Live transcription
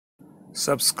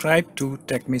Subscribe to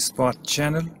TechMeSpot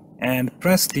channel and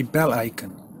press the bell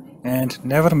icon and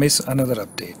never miss another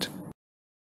update.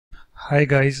 Hi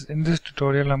guys, in this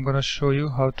tutorial I'm going to show you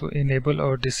how to enable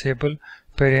or disable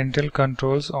parental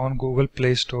controls on Google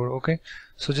Play Store. Okay,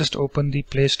 so just open the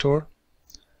Play Store,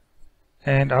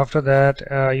 and after that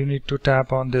you need to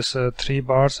tap on this three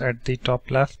bars at the top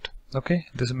left. Okay,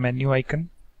 this menu icon,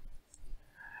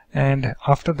 and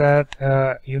after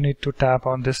that you need to tap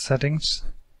on this settings.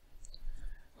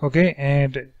 Okay,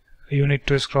 and you need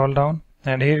to scroll down,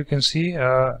 and here you can see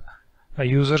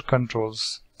user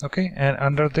controls. Okay, and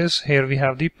under this here we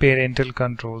have the parental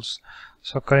controls.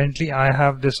 So currently I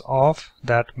have this off,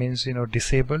 that means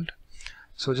disabled.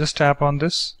 So just tap on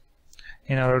this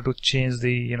in order to change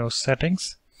the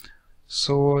settings.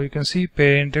 So you can see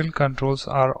parental controls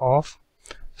are off.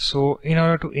 So in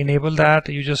order to enable that,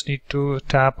 you just need to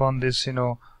tap on this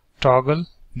toggle,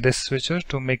 this switcher,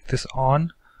 to make this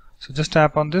on. So just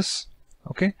tap on this.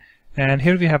 Okay, and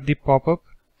here we have the pop-up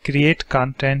create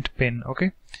content pin.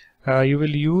 Okay, you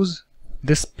will use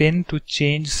this pin to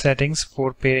change settings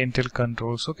for parental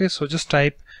controls. Okay, so just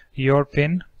type your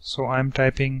pin. So I'm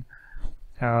typing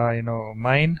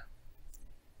mine.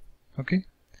 Okay,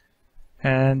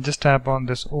 and just tap on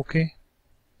this OK,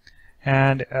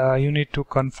 and you need to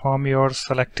confirm your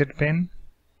selected pin.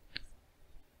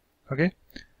 Okay,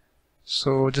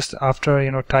 so just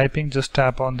after typing, just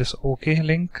tap on this OK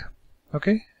link.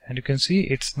 Okay, and you can see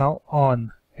it's now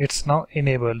on, it's now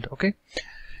enabled. Okay,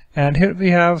 and here we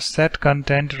have set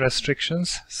content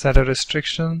restrictions, set a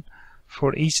restriction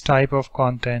for each type of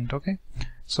content. Okay,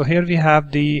 so here we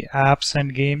have the apps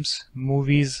and games,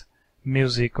 movies,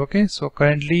 music. Okay, so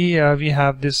currently we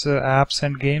have this apps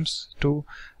and games to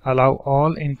allow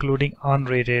all, including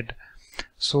unrated.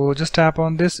 So just tap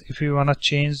on this. If you want to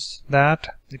change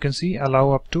that, you can see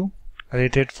allow up to,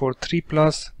 rated for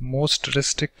 3+, most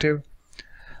restrictive,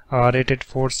 rated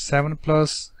for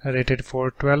 7+, rated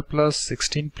for 12+,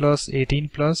 16+,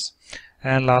 18+,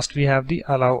 and last we have the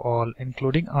allow all,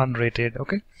 including unrated.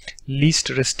 Okay, least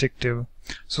restrictive.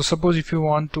 So suppose if you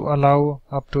want to allow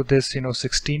up to this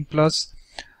 16+,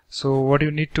 so what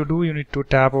you need to do, you need to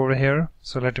tap over here.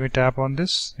 So let me tap on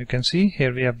this. You can see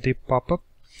here we have the pop-up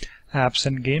apps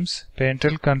and games,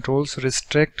 parental controls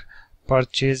restrict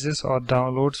purchases or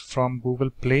downloads from Google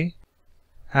Play.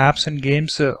 Apps and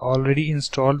games already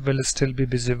installed will still be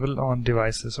visible on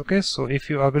devices. Okay, so if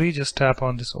you agree, just tap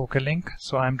on this OK link.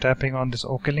 So I'm tapping on this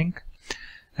OK link,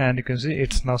 and you can see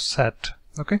it's now set.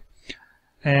 Okay,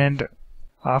 and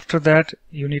after that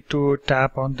you need to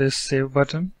tap on this save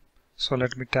button. So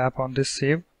let me tap on this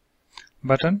save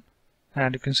button,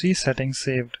 and you can see settings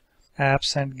saved,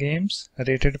 apps and games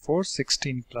rated for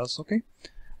 16+. Okay,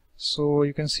 so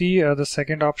you can see the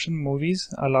second option,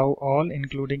 movies, allow all,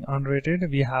 including unrated.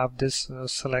 We have this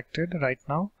selected right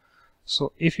now.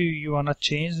 So if you wanna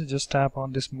change, just tap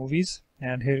on this movies,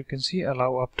 and here you can see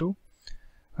allow up to,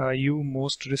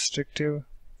 most restrictive,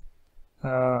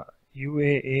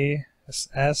 UAA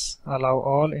S, allow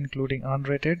all, including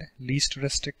unrated, least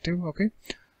restrictive. Okay,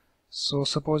 so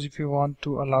suppose if you want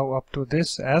to allow up to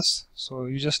this S, so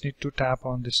you just need to tap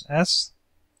on this S,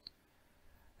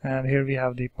 and here we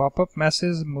have the pop-up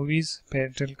message, movies,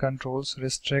 parental controls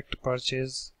restrict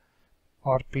purchase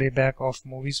or playback of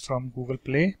movies from Google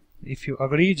Play. If you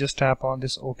agree, just tap on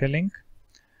this OK link,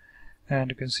 and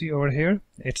you can see over here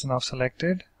it's now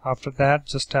selected. After that,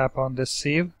 just tap on this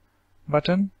save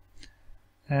button,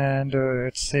 and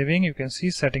it's saving. You can see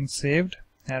settings saved,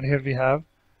 and here we have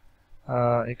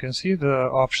you can see the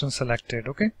option selected.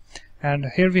 Okay, and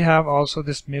here we have also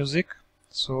this music.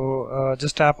 So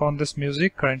just tap on this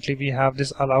music. Currently we have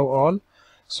this allow all.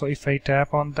 So if I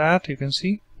tap on that, you can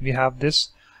see we have this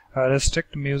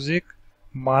restrict music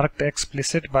marked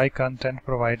explicit by content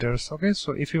providers. Okay,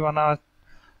 so if you wanna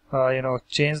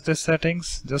change the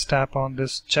settings, just tap on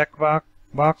this check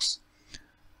box.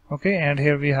 Okay, and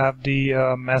here we have the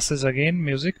message again,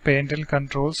 music, parental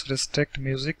controls restrict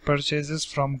music purchases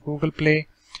from Google Play.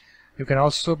 You can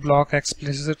also block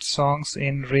explicit songs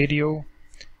in radio,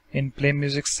 in play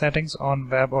music settings on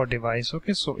web or device.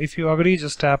 Okay, so if you agree,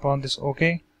 just tap on this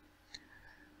OK,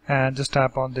 and just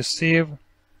tap on this save,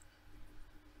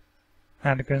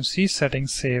 and you can see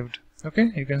settings saved. Okay,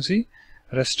 you can see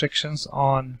restrictions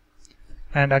on.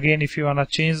 And again, if you want to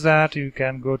change that, you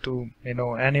can go to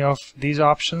any of these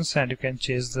options, and you can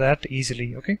change that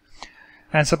easily. Okay,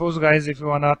 and suppose guys, if you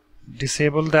want to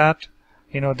disable that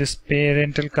this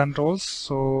parental controls,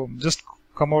 so just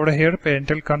come over here,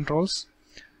 parental controls,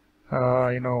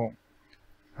 by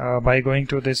going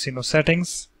to this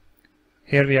settings.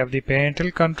 Here we have the parental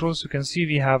controls. You can see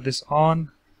we have this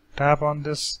on, tap on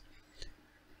this,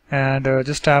 and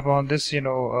just tap on this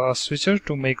switcher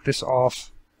to make this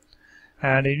off.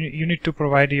 And you need to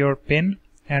provide your PIN.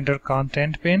 Enter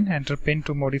content PIN, enter PIN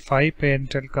to modify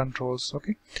parental controls.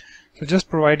 Okay, so just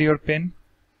provide your PIN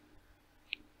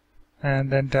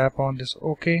and then tap on this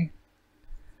OK,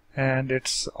 and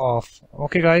it's off.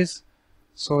 Okay guys,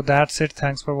 so that's it.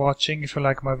 Thanks for watching. If you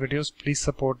like my videos, please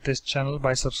support this channel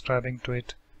by subscribing to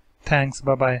it. Thanks.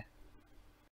 Bye bye.